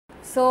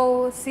So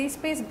see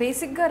space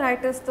బేసిక్గా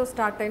రైటర్స్తో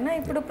start అయినా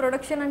ఇప్పుడు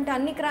ప్రొడక్షన్ అంటే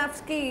అన్ని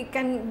క్రాఫ్ట్స్కి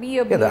can be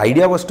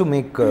idea was to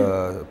make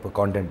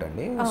content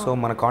అండి. సో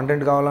మన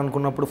కాంటెంట్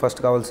కావాలనుకున్నప్పుడు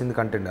ఫస్ట్ కావాల్సింది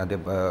కంటెంట్, అంటే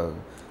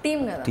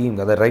టీమ్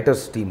కదా,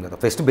 రైటర్స్ టీమ్ కదా.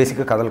 ఫస్ట్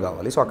బేసిక్గా కథలు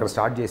కావాలి. సో అక్కడ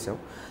స్టార్ట్ చేసాం.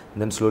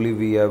 దెన్ స్లోలీ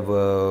వీ హ్యావ్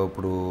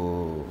ఇప్పుడు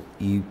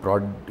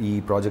ఈ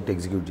ప్రాజెక్ట్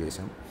ఎగ్జిక్యూట్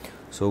చేసాం.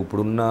 సో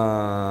ఇప్పుడున్న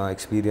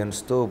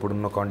ఎక్స్పీరియన్స్తో,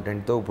 ఇప్పుడున్న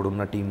కాంటెంట్తో,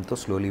 ఇప్పుడున్న టీమ్తో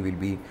slowly will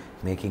be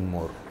making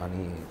more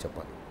అని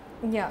చెప్పాలి.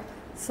 యా,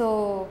 సో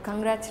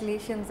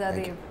కంగ్రాచులేషన్స్,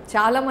 అది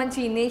చాలా మంచి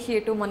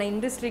ఇనిషియేటివ్, మన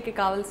ఇండస్ట్రీకి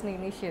కావాల్సిన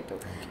ఇనిషియేటివ్.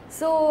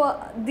 సో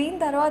దీని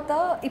తర్వాత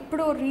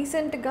ఇప్పుడు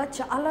రీసెంట్గా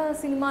చాలా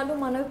సినిమాలు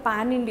మన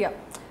పాన్ ఇండియా,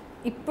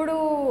 ఇప్పుడు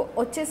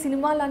వచ్చే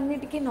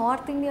సినిమాలన్నిటికీ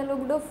నార్త్ ఇండియాలో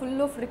కూడా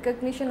ఫుల్ ఆఫ్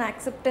రికగ్నిషన్,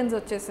 యాక్సెప్టెన్స్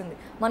వచ్చేసింది.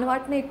 మన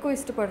వాటిని ఎక్కువ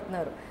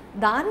ఇష్టపడుతున్నారు.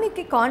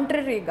 దానికి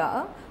కాంట్రరీగా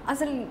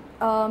అసలు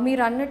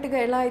మీరు అన్నట్టుగా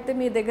ఎలా అయితే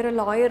మీ దగ్గర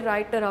లాయర్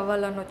రైటర్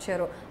అవ్వాలని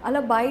వచ్చారో, అలా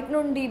బయట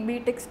నుండి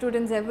బీటెక్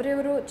స్టూడెంట్స్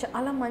ఎవరెవరో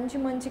చాలా మంచి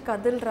మంచి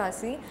కథలు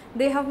రాసి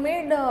they have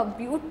made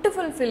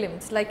beautiful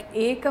films like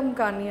ఏకం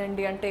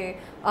కానివ్వండి, అంటే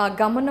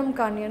గమనం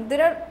కానివ్వండి.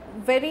 దేర్ ఆర్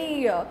వెరీ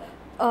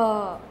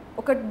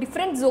ఒక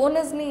డిఫరెంట్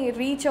జోనర్స్ని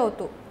రీచ్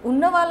అవుతూ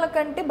ఉన్న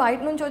వాళ్ళకంటే బయట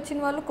నుంచి వచ్చిన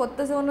వాళ్ళు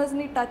కొత్త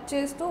జోనర్స్ని టచ్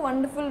చేస్తూ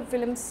వండర్ఫుల్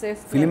ఫిలిమ్స్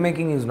చేస్తారు. Film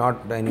making is not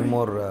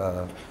anymore,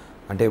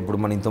 అంటే ఇప్పుడు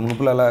మన ఇంత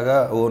మునుపులు అలాగా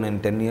నేను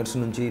 10 years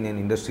నుంచి నేను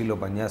ఇండస్ట్రీలో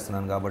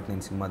పనిచేస్తున్నాను కాబట్టి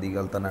నేను సినిమా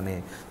దిగలుగుతాననే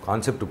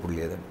కాన్సెప్ట్ ఇప్పుడు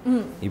లేదండి.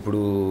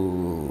 ఇప్పుడు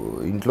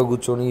ఇంట్లో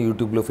కూర్చొని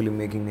యూట్యూబ్లో ఫిల్మ్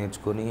మేకింగ్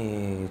నేర్చుకొని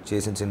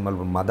చేసిన సినిమాలు,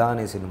 ఇప్పుడు మద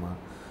అనే సినిమా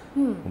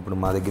ఇప్పుడు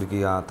మా దగ్గరికి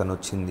అతను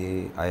వచ్చింది,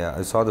 ఐ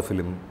సా ద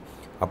ఫిలిం.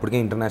 అప్పటికే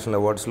ఇంటర్నేషనల్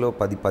అవార్డ్స్లో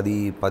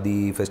 10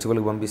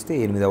 ఫెస్టివల్కి పంపిస్తే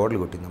 8 అవార్డులు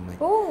కొట్టింది అమ్మాయి.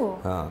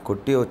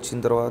 కొట్టి వచ్చిన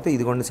తర్వాత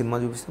ఇదిగోండి సినిమా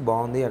చూపిస్తే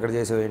బాగుంది, ఎక్కడ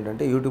చేసేవి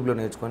ఏంటంటే యూట్యూబ్లో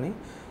నేర్చుకొని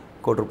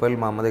 ₹1 కోటి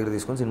మా అమ్మ దగ్గర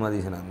తీసుకొని సినిమా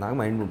తీసిన. నాకు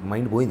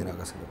మైండ్ పోయింది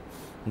నాకు అసలు.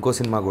 ఇంకో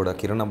సినిమా కూడా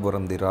కిరణ్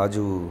అబ్బవరంది,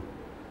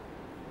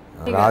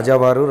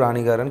 రాజావారు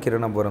రాణిగారు అని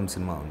కిరణ్ అబ్బవరం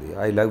సినిమా ఉంది.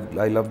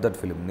 I love that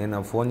film. నేను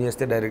ఫోన్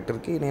చేస్తే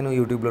డైరెక్టర్కి నేను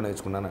యూట్యూబ్లో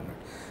నేర్చుకున్నాను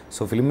అన్నాడు.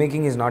 So film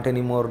making is not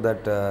anymore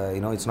that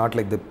it's not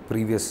like the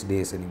previous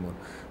days anymore.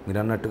 మీరు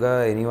అన్నట్టుగా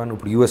ఎనీవన్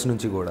ఇప్పుడు యూఎస్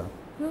నుంచి కూడా.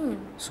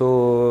 So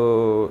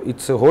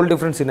it's whole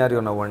different scenario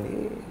నవ్వండి.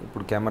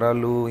 ఇప్పుడు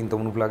కెమెరాలు ఇంత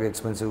మునుపులాగా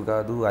ఎక్స్పెన్సివ్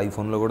కాదు,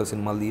 ఐఫోన్లో కూడా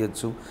సినిమాలు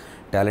తీయచ్చు.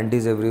 Talent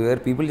is everywhere.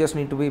 People just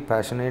need to be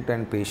passionate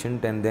and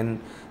patient and then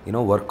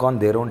work on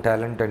their own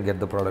talent and get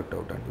the product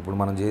out అండి. ఇప్పుడు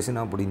మనం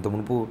చేసినప్పుడు ఇంత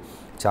మునుపు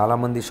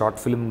చాలామంది షార్ట్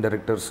ఫిల్మ్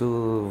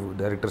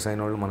డైరెక్టర్స్ అయిన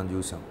వాళ్ళు మనం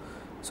చూసాం.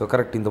 సో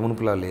కరెక్ట్, ఇంత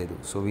మునుపులా లేదు.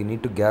 So we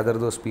need to gather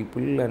those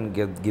people and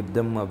give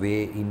them a way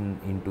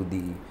in to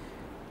the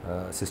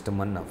system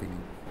అని నా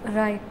feeling.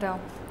 Right,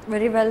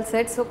 very well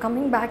said. So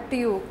coming back to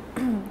you,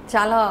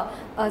 చాలా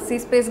see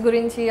space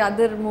గురించి,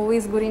 అదర్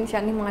మూవీస్ గురించి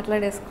అన్నీ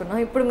మాట్లాడేసుకున్నాం.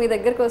 ఇప్పుడు మీ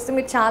దగ్గరికి వస్తే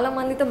మీరు చాలా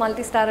మందితో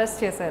మల్టీ స్టారర్స్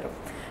చేశారు.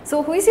 So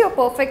who is your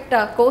perfect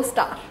co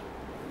star?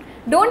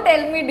 Don't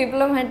tell me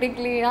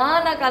డిప్లొమాటిక్లీ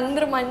నాకు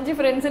అందరూ మంచి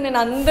ఫ్రెండ్స్,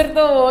 నేను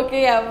అందరితో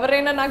ఓకే,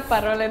 ఎవరైనా నాకు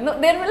పర్వాలేదు.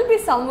 There will be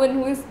someone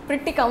who is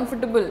pretty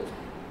comfortable.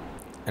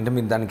 అంటే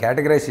మీరు దాన్ని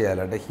కేటగరైజ్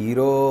చేయాలి, అంటే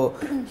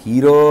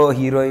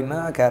హీరోయిన్,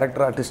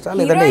 క్యారెక్టర్ ఆర్టిస్టా,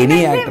 లేదంటే any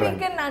actor? I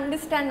can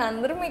understand,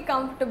 అందరూ మీకు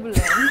కంఫర్టబుల్.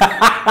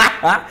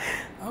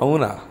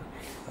 అవునా?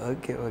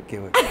 Okay okay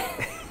okay.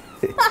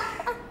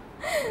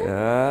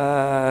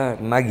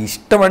 నాకు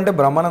ఇష్టం అంటే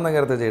బ్రహ్మానందం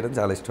గారితో చేయడం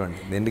చాలా ఇష్టం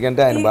అండి.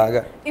 ఎందుకంటే ఆయన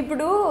బాగా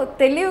ఇప్పుడు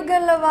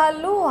తెలివిగల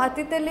వాళ్ళు,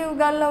 అతి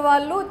తెలివిగల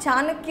వాళ్ళు,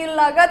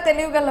 చాణక్యుల్లాగా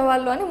తెలివిగల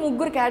వాళ్ళు అని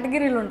 3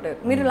 కేటగిరీలు ఉంటారు.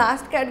 మీరు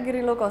లాస్ట్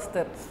కేటగిరీలోకి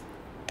వస్తారు.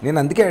 నేను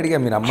అందుకే అడిగా,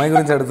 మీరు అమ్మాయి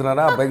గురించి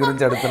అడుగుతున్నారా, అబ్బాయి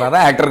గురించి అడుగుతున్నారా,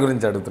 యాక్టర్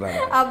గురించి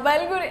అడుగుతున్నారా?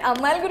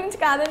 అమ్మాయిల గురించి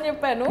కాదని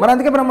చెప్పాను. మరి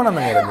అందుకే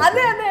బ్రహ్మానందం గారు.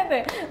 అదే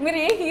మీరు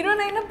ఏ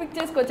హీరోనైనా పిక్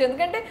చేసుకోవచ్చు.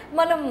 ఎందుకంటే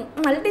మనం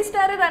మల్టీ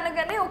స్టారర్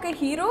అనగానే ఒక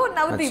హీరో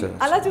నవదీప్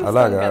అలా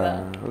చూస్తాం కదా.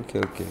 Okay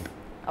okay.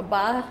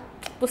 అబ్బా,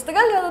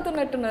 పుస్తకాలు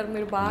చదువుతున్నట్టున్నారు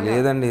మీరు బాగా.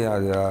 లేదండి,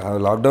 అది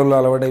లాక్డౌన్లో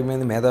అలవాటు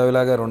అయిపోయింది.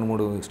 మేధావిలాగా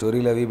 2-3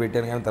 స్టోరీలు అవి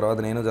పెట్టాను, కానీ తర్వాత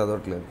నేను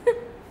చదవట్లేదు.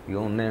 ఇక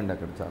ఉన్నాయండి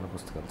అక్కడ చాలా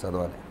పుస్తకాలు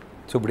చదవాలి.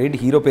 సో ఇప్పుడు ఏంటి,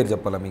 హీరో పేరు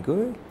చెప్పాలా మీకు?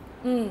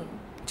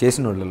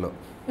 చేసిన వాళ్ళలో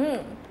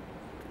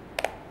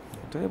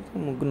అంటే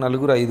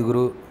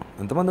 4-5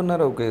 ఎంతమంది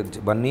ఉన్నారు? ఓకే,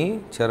 బన్నీ,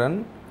 చరణ్,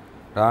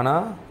 రాణా,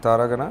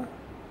 తారకన,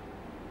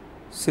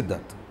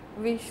 సిద్ధార్థ్,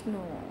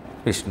 విష్ణు,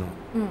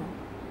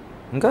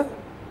 ఇంకా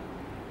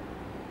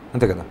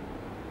అంతే కదా.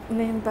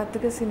 నేను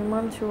పెద్దగా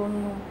సినిమాలు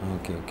చూడను.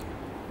 ఓకే ఓకే,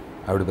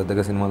 ఆవిడ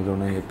పెద్దగా సినిమాలు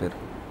చూడని చెప్పారు.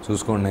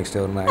 చూసుకోండి నెక్స్ట్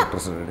ఎవరైనా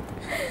యాక్టర్స్ అడిగితే.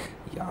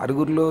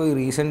 6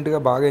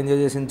 రీసెంట్గా బాగా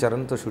ఎంజాయ్ చేసింది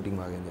చరణ్తో షూటింగ్,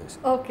 బాగా ఎంజాయ్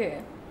చేసాం. ఓకే,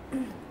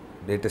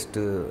 లేటెస్ట్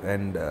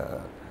అండ్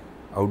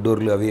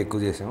అవుట్డోర్లు అవి ఎక్కువ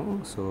చేసాం.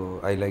 So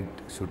I like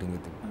shooting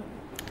with.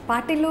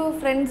 పార్టీలు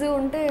ఫ్రెండ్స్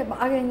ఉంటే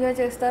బాగా ఎంజాయ్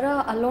చేస్తారా,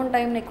 అలోన్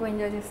టైంని ఎక్కువ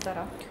ఎంజాయ్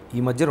చేస్తారా?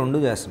 ఈ మధ్య 2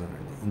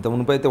 చేస్తున్నానండి. ఇంత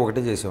మునుపు అయితే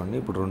ఒకటే చేసేవాడిని,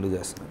 ఇప్పుడు 2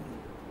 చేస్తున్నాను.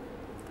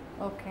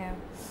 ఓకే,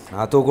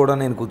 నాతో కూడా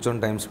నేను కూర్చొని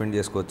టైం స్పెండ్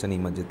చేసుకోవచ్చని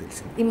ఈ మధ్య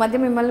తెలిసింది. ఈ మధ్య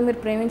మిమ్మల్ని మీరు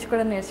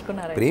ప్రేమించుకోవడం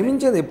నేర్చుకున్నారు?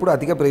 ప్రేమించేది ఎప్పుడు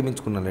అతిగా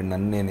ప్రేమించుకున్నానండి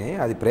నన్ను నేనే.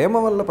 అది ప్రేమ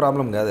వల్ల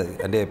ప్రాబ్లం కాదు, అది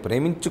అంటే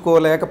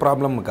ప్రేమించుకోలేక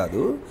ప్రాబ్లం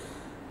కాదు,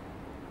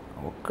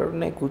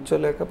 ఒక్కడనే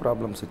కూర్చోలేక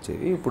ప్రాబ్లమ్స్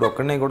వచ్చేవి. ఇప్పుడు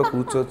ఒక్కడనే కూడా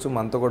కూర్చోవచ్చు,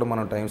 మనతో కూడా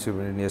మనం టైం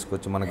స్పెండ్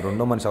చేసుకోవచ్చు. మనకు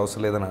 2వ మనిషి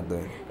అవసరం లేదని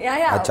అర్థమైంది.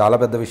 అది చాలా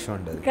పెద్ద విషయం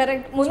అండి. అది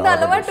కరెక్ట్. ముందు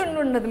అలవాటు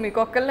ఉండదు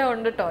మీకు ఒక్కళ్ళే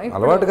ఉండటం.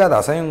 అలవాటు కాదు,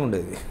 అసహ్యంగా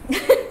ఉండేది.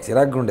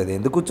 చిరాగ్గా ఉండేది.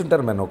 ఎందుకు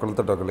కూర్చుంటారు మేము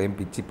ఒకరితో ఒకరు, ఏం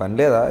పిచ్చి పని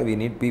లేదా, we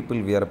need people,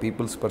 we are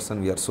peoples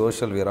person, we are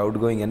social, we're out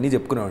going అన్నీ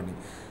చెప్పుకునేవాడిని.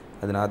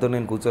 అది నాతో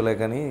నేను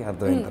కూర్చోలేకని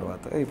అర్థమైన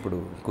తర్వాత ఇప్పుడు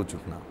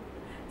కూర్చుంటున్నాను.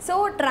 సో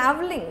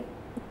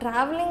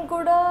ట్రావెలింగ్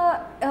కూడా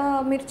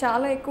మీరు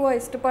చాలా ఎక్కువ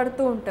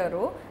ఇష్టపడుతూ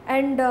ఉంటారు.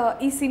 అండ్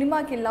ఈ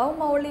సినిమాకి లవ్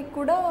మౌళికి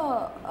కూడా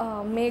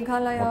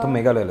మొత్తం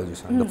మేఘాలయలో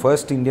చూసాను. The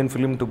first Indian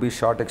film to be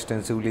shot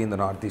extensively in the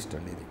north east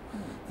అండి. ఇది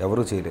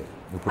ఎవరు చేయలేరు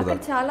ఇప్పుడు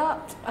దాకా. చాలా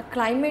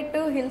క్లైమేట్,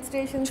 హిల్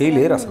స్టేషన్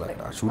చేయలేరు అసలు.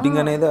 షూటింగ్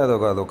అనేది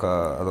అదొక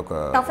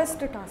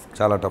టఫెస్ట్ టాస్క్,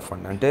 చాలా టఫ్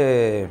అండి. అంటే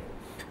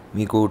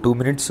మీకు 2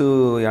 minutes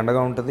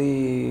ఎండగా ఉంటుంది,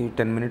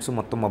 10 minutes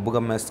మొత్తం మబ్బు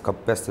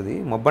కప్పేస్తుంది.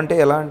 మబ్బు అంటే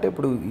ఎలా అంటే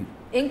ఇప్పుడు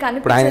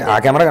ఆయన ఆ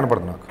కెమెరా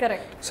కనపడదు నాకు,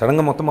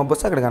 సడన్గా మొత్తం మబ్బు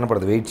వస్తే అక్కడ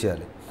కనపడదు, వెయిట్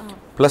చేయాలి.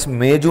 ప్లస్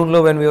మే జూన్లో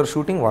వెన్ వీఆర్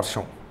షూటింగ్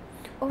వర్షం,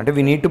 అంటే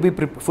we need to be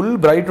full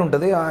bright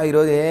ఉంటుంది.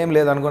 ఈరోజు ఏం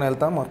లేదనుకొని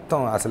వెళ్తాం,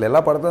 మొత్తం అసలు ఎలా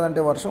పడుతుంది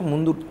అంటే వర్షం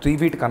ముందు 3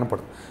 feet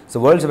కనపడదు. సో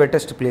వరల్డ్స్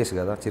వెట్టెస్ట్ ప్లేస్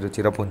కదా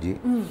చిరపుంజి.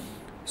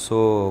 సో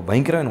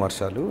భయంకరమైన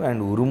వర్షాలు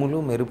అండ్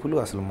ఉరుములు మెరుపులు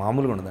అసలు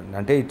మామూలుగా ఉండదండి.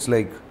 అంటే ఇట్స్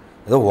లైక్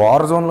ఏదో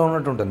వార్ జోన్లో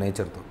ఉన్నట్టు ఉంటుంది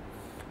నేచర్తో.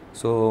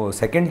 సో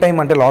సెకండ్ టైం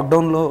అంటే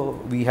లాక్డౌన్లో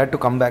we had to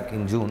come back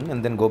in June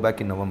and then go back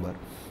in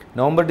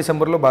November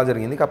డిసెంబర్లో బాగా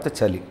జరిగింది. కాకపోతే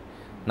చలి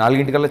 4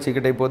 గంటలకల్లా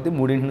చీకటి అయిపోద్ది,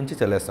 3 గంటల నుంచి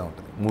చలేస్తూ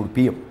ఉంటుంది. 3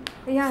 PM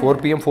 4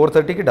 PM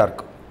 4:30కి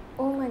dark,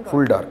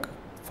 full dark.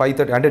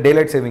 5:30 అంటే డే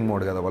లైట్ సేవింగ్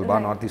మోడ్ కదా, వాళ్ళు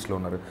బాగా నార్త్ ఈస్ట్లో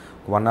ఉన్నారు.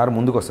 1 hour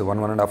ముందుకు వస్తుంది,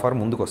 1.5 hour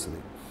ముందుకు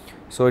వస్తుంది.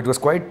 So it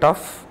was quite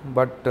tough.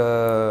 But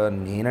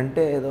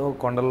నేనంటే ఏదో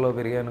కొండల్లో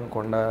పెరిగాను,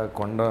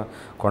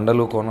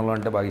 కొండలు కోనలు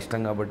అంటే బాగా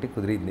ఇష్టం కాబట్టి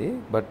కుదిరింది.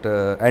 But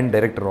and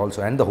director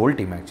also and the whole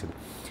team actually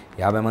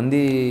 50 మంది,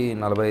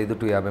 45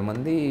 to 50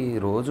 మంది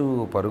రోజు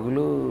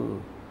పరుగులు,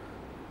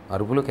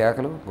 అరుపులు,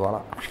 కేకలు, గోళ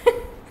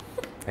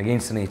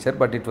against nature.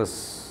 But it was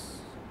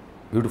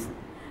beautiful.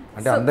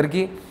 అంటే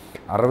అందరికీ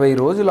 60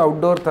 రోజులు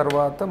అవుట్డోర్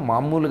తర్వాత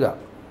మామూలుగా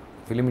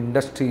ఫిలిం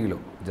ఇండస్ట్రీలో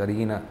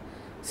జరిగిన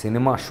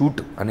సినిమా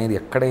షూట్ అనేది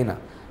ఎక్కడైనా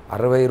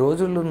 60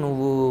 రోజులు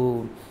నువ్వు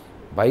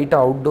బయట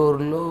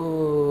అవుట్డోర్లో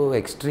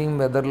ఎక్స్ట్రీమ్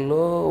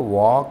వెదర్లో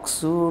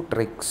వాక్స్,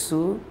 ట్రెక్స్,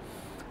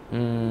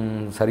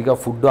 సరిగా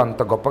ఫుడ్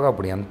అంత గొప్పగా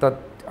అప్పుడు ఎంత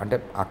అంటే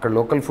అక్కడ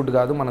లోకల్ ఫుడ్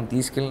కాదు, మనం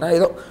తీసుకెళ్ళినా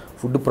ఏదో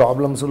ఫుడ్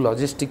ప్రాబ్లమ్స్,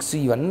 లాజిస్టిక్స్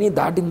ఇవన్నీ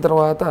దాటిన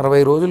తర్వాత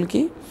 60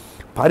 రోజులకి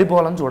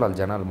పారిపోవాలని చూడాలి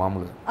జనాలు.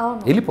 మామూలుగా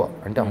వెళ్ళిపోవాలి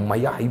అంటే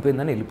అమ్మయ్య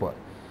అయిపోయిందని వెళ్ళిపోవాలి.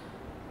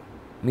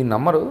 మీరు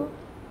నమ్మరు,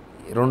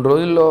 2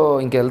 రోజుల్లో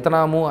ఇంక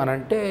వెళ్తున్నాము అని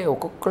అంటే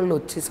ఒక్కొక్కళ్ళు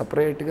వచ్చి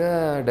సపరేట్గా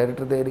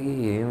డైరెక్టర్ దగ్గరికి,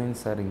 ఏమైంది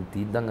సార్ ఇంక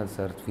తీద్దాం కదా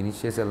సార్, ఫినిష్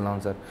చేసి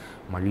వెళ్దాం సార్,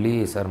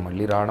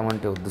 మళ్ళీ రావడం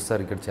అంటే వద్దు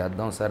సార్, ఇక్కడ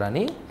చేద్దాం సార్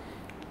అని.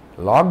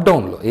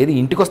 లాక్డౌన్లో ఏది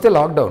ఇంటికి వస్తే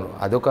లాక్డౌన్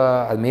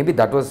అది maybe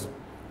that was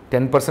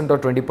 10% or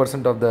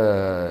 20% of the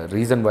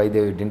reason why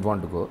they didn't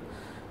want to go.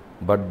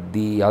 But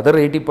the other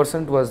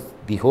 80% was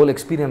the whole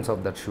experience of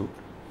that shoot,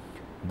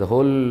 the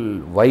whole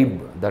vibe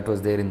that was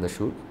there in the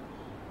shoot.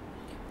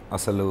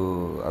 అసలు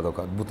అదొక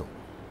అద్భుతం.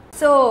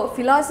 So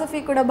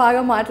philosophy కూడా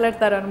బాగా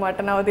మాట్లాడతారు అనమాట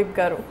నవదీప్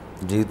గారు.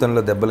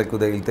 జీవితంలో దెబ్బలు ఎక్కువ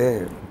తగిలితే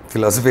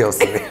ఫిలాసఫీ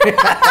వస్తుంది.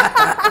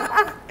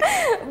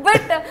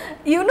 బట్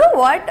యు నో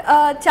వాట్,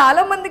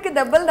 చాలా మందికి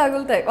దెబ్బలు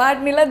తగులుతాయి,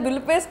 వాటిని ఇలా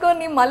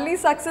దులిపేసుకొని మళ్ళీ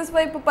సక్సెస్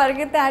వైపు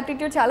పరిగెత్తే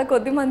యాటిట్యూడ్ చాలా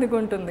కొద్ది మందికి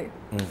ఉంటుంది.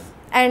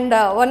 And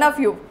one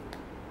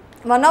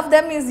of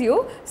them is you.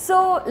 So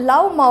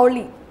love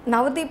Mouli,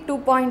 Navdeep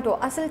 2.0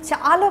 అసలు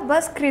చాలా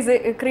బస్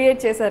క్రియేట్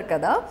చేశారు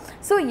కదా.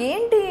 సో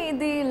ఏంటి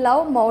ఇది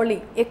లవ్ మౌళి?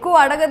 ఎక్కువ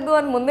అడగద్దు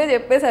అని ముందే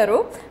చెప్పేశారు.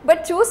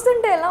 బట్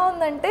చూస్తుంటే ఎలా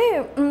ఉందంటే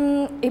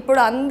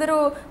ఇప్పుడు అందరూ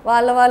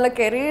వాళ్ళ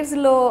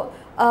కెరీర్స్లో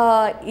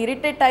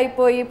ఇరిటేట్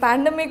అయిపోయి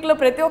పాండమిక్లో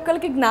ప్రతి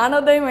ఒక్కరికి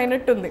జ్ఞానోదయం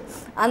అయినట్టుంది.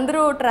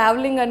 అందరూ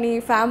ట్రావెలింగ్ అని,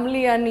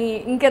 ఫ్యామిలీ అని,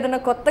 ఇంకేదైనా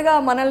కొత్తగా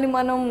మనల్ని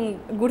మనం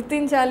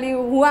గుర్తించాలి,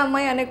 హూ యామ్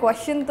ఐ అనే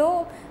క్వశ్చన్తో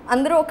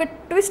అందరూ ఒక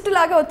ట్విస్ట్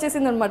లాగా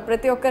వచ్చేసింది అనమాట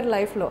ప్రతి ఒక్కరి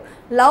లైఫ్లో.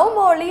 లవ్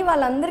మౌళి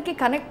వాళ్ళందరికీ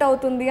కనెక్ట్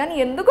అవుతుంది అని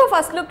ఎందుకో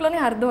ఫస్ట్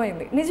లుక్లోనే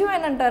అర్థమైంది.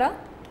 నిజమేనంటారా?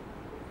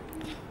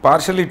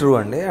 పార్షల్లీ ట్రూ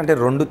అండి.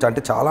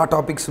 అంటే చాలా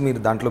టాపిక్స్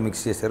మీరు దాంట్లో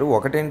మిక్స్ చేశారు.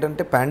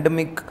 ఒకటేంటంటే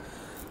పాండమిక్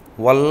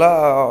వల్ల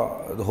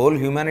హోల్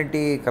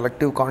హ్యూమానిటీ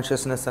కలెక్టివ్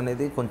కాన్షియస్నెస్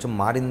అనేది కొంచెం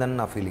మారిందని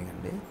నా ఫీలింగ్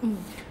అండి.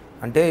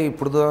 అంటే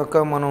ఇప్పుడు దాకా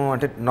మనం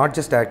అంటే నాట్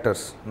జస్ట్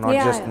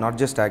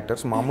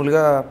యాక్టర్స్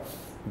మామూలుగా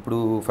ఇప్పుడు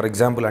ఫర్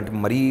ఎగ్జాంపుల్ అంటే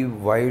మరీ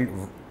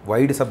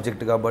వైడ్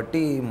సబ్జెక్ట్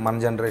కాబట్టి మన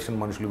జనరేషన్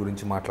మనుషుల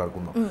గురించి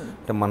మాట్లాడుకుందాం.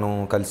 అంటే మనం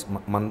కలిసి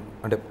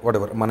అంటే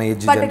వాటెవర్ మన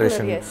ఏజ్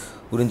జనరేషన్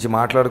గురించి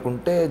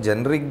మాట్లాడుకుంటే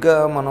జనరిక్గా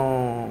మనం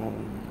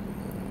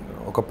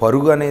ఒక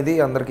పరుగు అనేది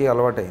అందరికీ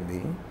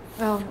అలవాటైంది.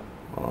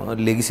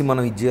 లెగిసి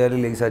మనం ఇది చేయాలి,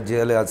 లెగిసి అది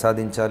చేయాలి, అది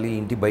సాధించాలి,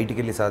 ఇంటి బయటికి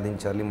వెళ్ళి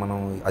సాధించాలి, మనం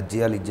అది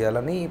చేయాలి ఇది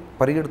చేయాలని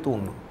పరిగెడుతూ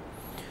ఉన్నాం.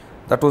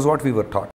 That was what we were taught.